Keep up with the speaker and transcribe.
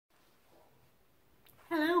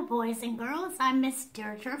Hello, boys and girls. I'm Miss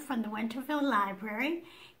Deirdre from the Winterville Library.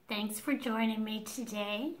 Thanks for joining me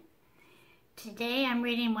today. Today I'm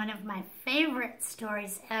reading one of my favorite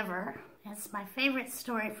stories ever. It's my favorite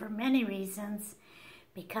story for many reasons,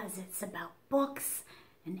 because it's about books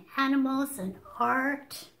and animals and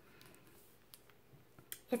art.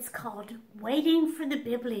 It's called Waiting for the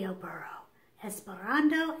Biblioburro,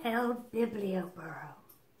 Esperando el Biblioburro.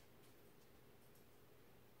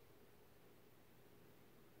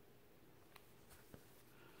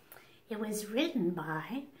 It was written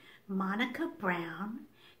by Monica Brown,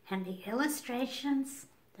 and the illustrations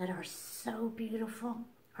that are so beautiful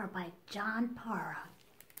are by John Parra.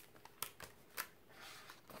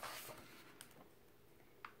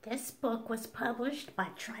 This book was published by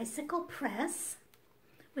Tricycle Press,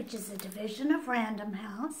 which is a division of Random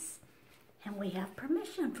House, and we have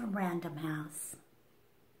permission from Random House.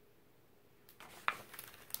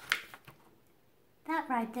 That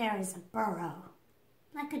right there is a burro,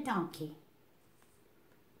 like a donkey.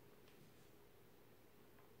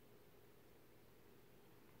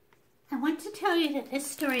 I want to tell you that this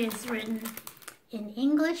story is written in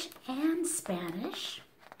English and Spanish.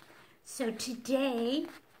 So today,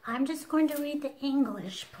 I'm just going to read the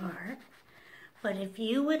English part. But if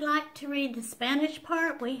you would like to read the Spanish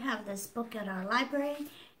part, we have this book at our library,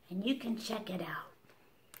 and you can check it out.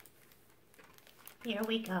 Here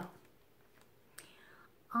we go.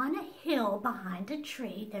 On a hill behind a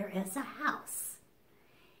tree, there is a house.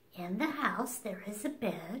 In the house, there is a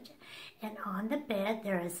bed, and on the bed,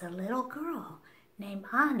 there is a little girl named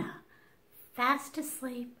Anna, fast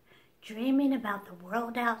asleep, dreaming about the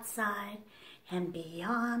world outside and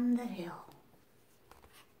beyond the hill.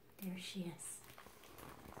 There she is.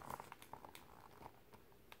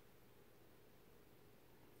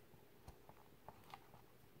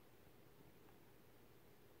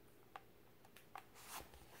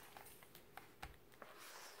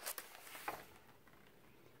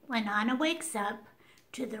 When Anna wakes up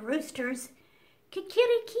to the rooster's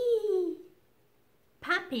kikiriki,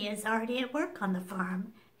 Pappy is already at work on the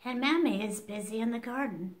farm, and Mammy is busy in the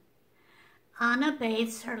garden. Anna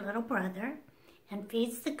bathes her little brother and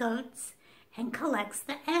feeds the goats and collects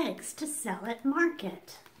the eggs to sell at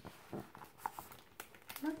market.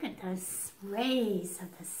 Look at those rays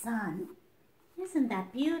of the sun. Isn't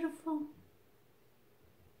that beautiful?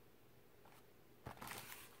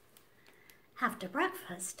 After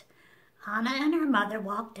breakfast, Anna and her mother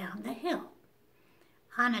walk down the hill.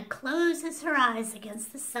 Anna closes her eyes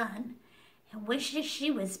against the sun and wishes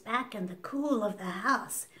she was back in the cool of the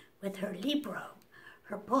house with her libro,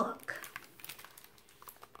 her book.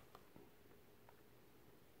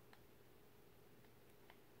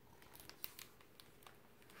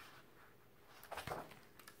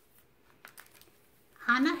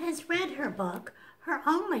 Anna has read her book, her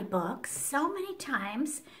only book, so many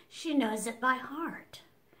times she knows it by heart.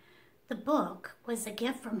 The book was a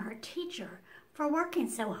gift from her teacher for working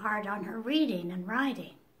so hard on her reading and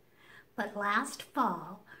writing. But last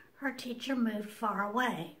fall, her teacher moved far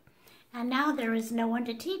away, and now there is no one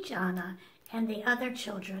to teach Anna and the other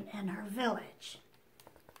children in her village.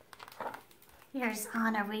 Here's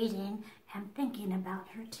Anna reading and thinking about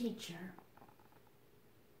her teacher.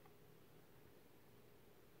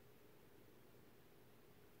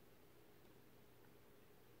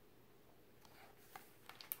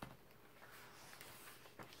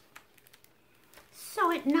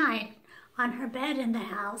 So at night, on her bed in the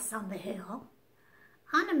house on the hill,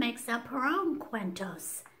 Anna makes up her own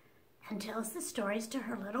cuentos and tells the stories to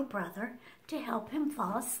her little brother to help him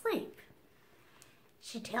fall asleep.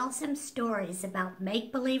 She tells him stories about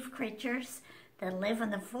make-believe creatures that live in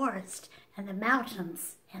the forest and the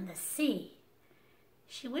mountains and the sea.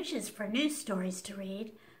 She wishes for new stories to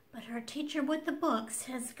read, but her teacher with the books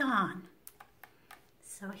has gone.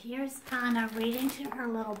 So here's Anna reading to her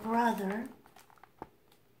little brother.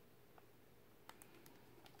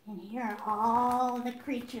 And here are all the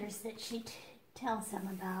creatures that she tells him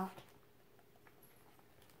about.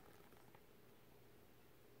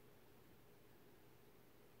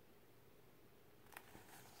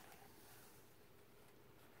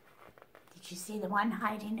 Did you see the one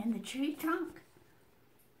hiding in the tree trunk?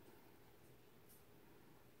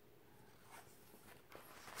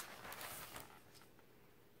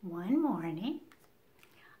 One morning,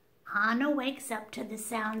 Anna wakes up to the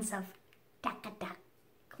sounds of tack-a-tack,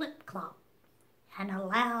 clip-clop, and a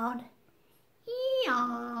loud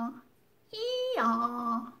ee-aw,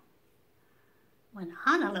 ee-aw. When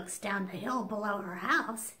Anna looks down the hill below her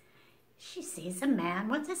house, she sees a man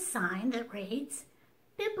with a sign that reads,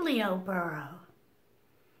 Biblioburro.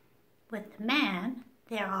 With the man,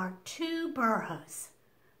 there are two burros,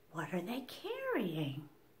 What are they carrying?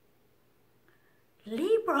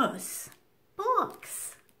 Libros,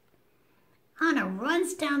 books. Anna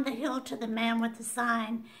runs down the hill to the man with the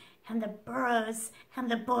sign and the burros and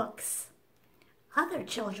the books. Other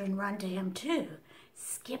children run to him too,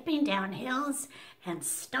 skipping down hills and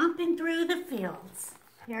stomping through the fields.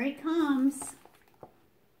 Here he comes.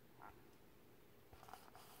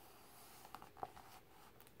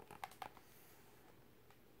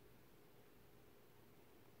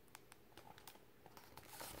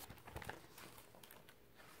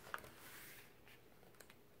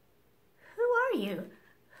 Who are you?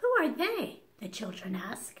 Who are they? The children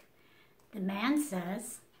ask. The man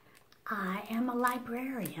says, I am a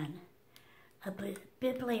librarian, a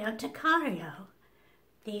bibliotecario.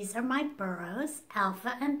 These are my burros,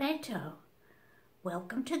 Alpha and Beta.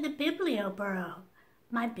 Welcome to the Biblioburro,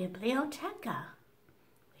 my biblioteca,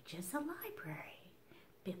 which is a library.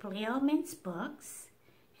 Biblio means books,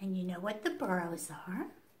 and you know what the burros are.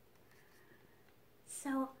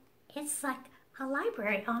 So it's like a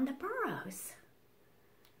library on the burros.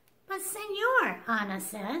 But Senor, Anna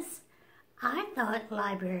says, I thought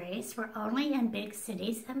libraries were only in big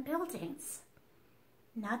cities and buildings.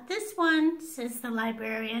 Not this one, says the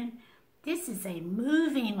librarian. This is a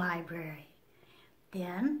moving library.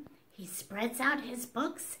 Then he spreads out his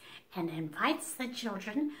books and invites the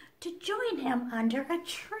children to join him under a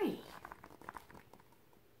tree.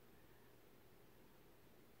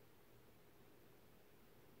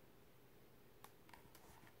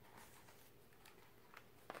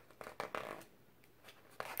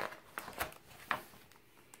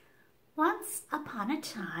 Once upon a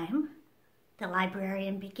time, the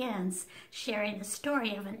librarian begins sharing the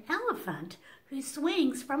story of an elephant who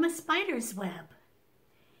swings from a spider's web.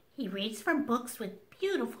 He reads from books with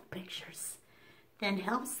beautiful pictures, then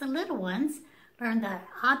helps the little ones learn the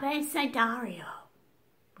abecedario,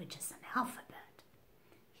 which is an alphabet.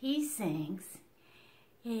 He sings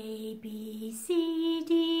A, B, C,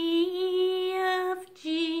 D, E, F,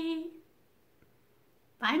 G.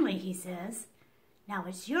 Finally, he says, now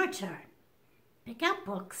it's your turn. Pick out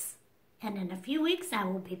books, and in a few weeks I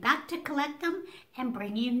will be back to collect them and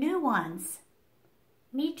bring you new ones.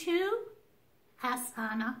 Me too? asks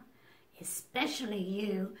Anna. Especially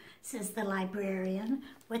you, says the librarian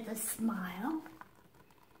with a smile.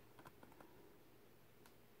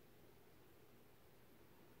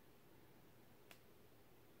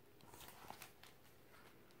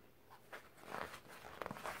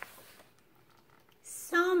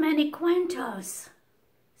 So many cuentos,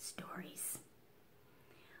 stories.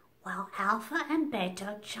 While Alpha and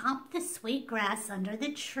Beta chomp the sweet grass under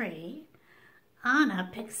the tree, Anna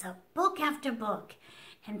picks up book after book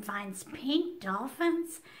and finds pink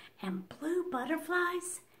dolphins and blue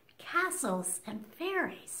butterflies, castles and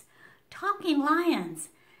fairies, talking lions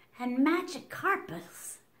and magic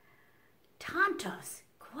carpets, tantos,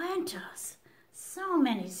 cuentos, so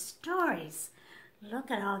many stories.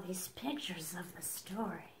 Look at all these pictures of the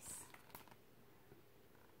stories.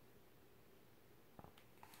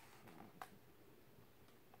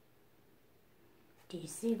 Do you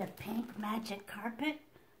see the pink magic carpet?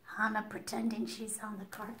 Anna pretending she's on the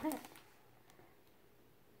carpet.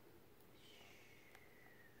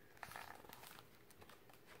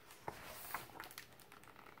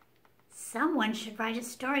 Someone should write a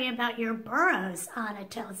story about your burros, Anna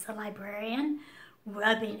tells the librarian,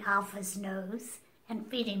 rubbing Alpha's nose and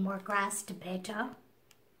feeding more grass to Beto.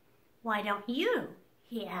 Why don't you?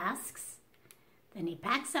 He asks. Then he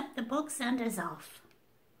packs up the books and is off.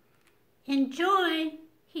 Enjoy,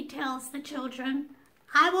 he tells the children.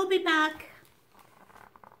 I will be back.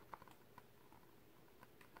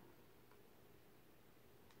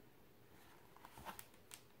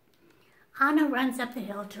 Anna runs up the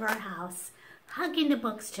hill to her house, hugging the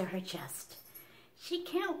books to her chest. She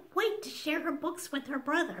can't wait to share her books with her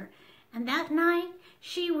brother, and that night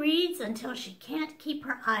she reads until she can't keep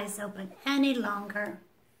her eyes open any longer.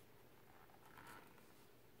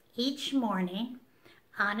 Each morning,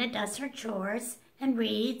 Anna does her chores and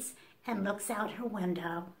reads and looks out her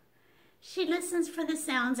window. She listens for the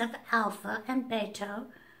sounds of Alpha and Beta,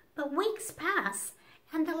 but weeks pass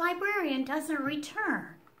and the librarian doesn't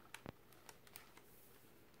return.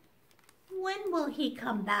 When will he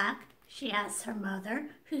come back? She asks her mother,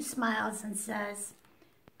 who smiles and says,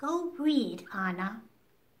 Go read, Anna.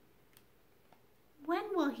 When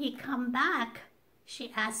will he come back?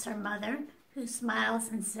 She asks her mother, who smiles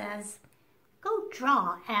and says, Go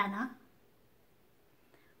draw, Anna.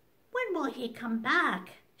 When will he come back?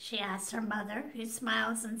 She asks her mother, who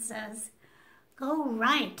smiles and says, Go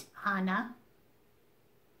write, Anna.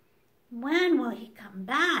 When will he come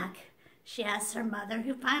back? she asks her mother,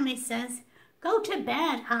 who finally says, "Go to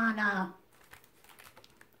bed, Anna."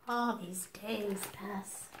 All these days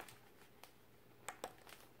pass.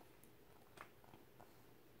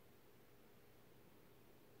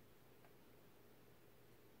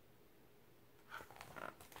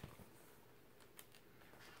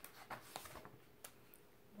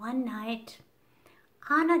 One night,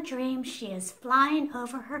 Anna dreams she is flying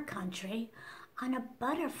over her country on a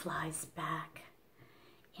butterfly's back.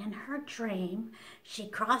 In her dream, she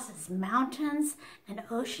crosses mountains and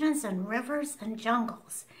oceans and rivers and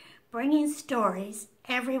jungles, bringing stories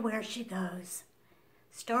everywhere she goes.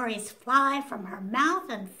 Stories fly from her mouth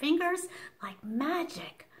and fingers like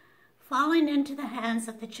magic, falling into the hands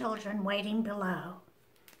of the children waiting below.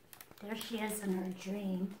 There she is in her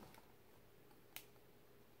dream.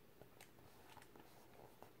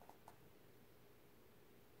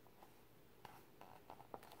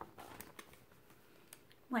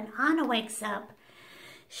 When Anna wakes up,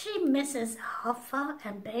 she misses Alpha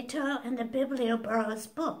and Beta and the Biblioburro's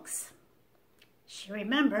books. She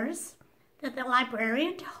remembers that the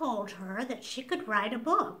librarian told her that she could write a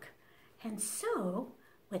book, and so,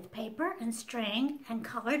 with paper and string and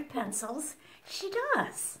colored pencils, she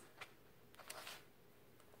does.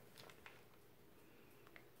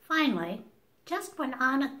 Finally, just when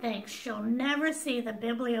Anna thinks she'll never see the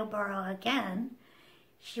Biblioburro again,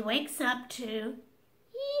 she wakes up to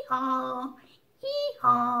 "Ee-aw,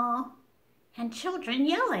 ee-aw," and children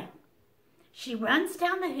yelling. She runs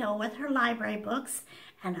down the hill with her library books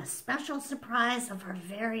and a special surprise of her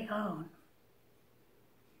very own.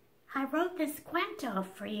 "I wrote this cuento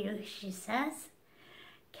for you," she says.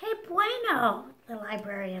 "Que bueno," the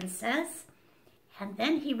librarian says, and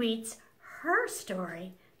then he reads her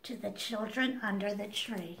story to the children under the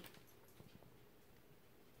tree.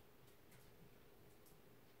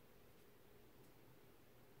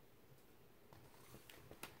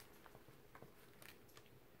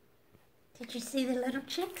 Did you see the little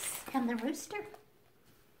chicks and the rooster?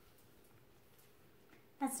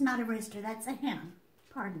 That's not a rooster, that's a hen.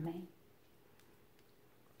 Pardon me.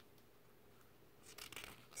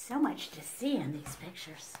 So much to see in these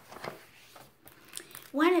pictures.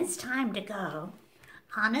 When it's time to go,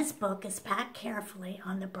 Anna's book is packed carefully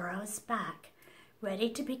on the burro's back, ready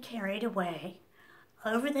to be carried away,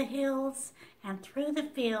 over the hills and through the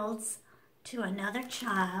fields to another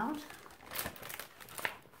child.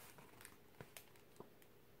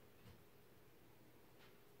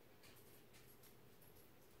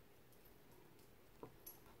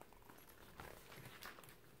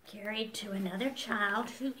 Carried to another child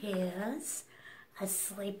who is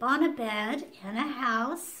asleep on a bed in a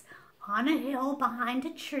house on a hill behind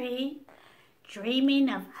a tree, dreaming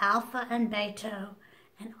of Alpha and Beta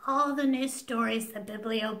and all the new stories the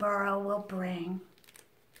Biblioburro will bring.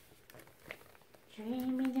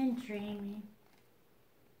 Dreaming and dreaming.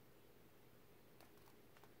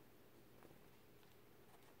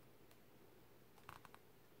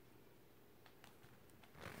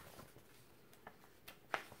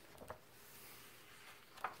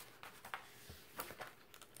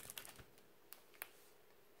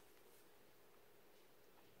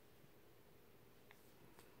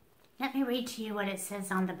 Let me read to you what it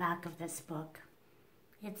says on the back of this book.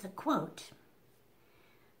 It's a quote.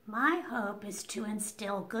 "My hope is to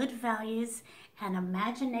instill good values and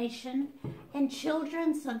imagination in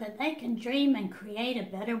children so that they can dream and create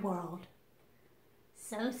a better world."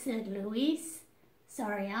 So said Luis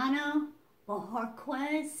Soriano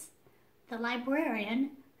Bojorquez, the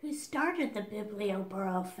librarian who started the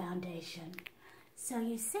Biblioburro Foundation. So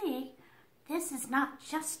you see, this is not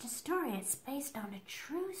just a story, it's based on a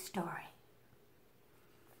true story.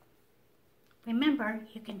 Remember,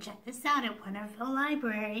 you can check this out at Winterville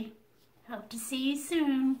Library. Hope to see you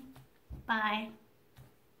soon. Bye.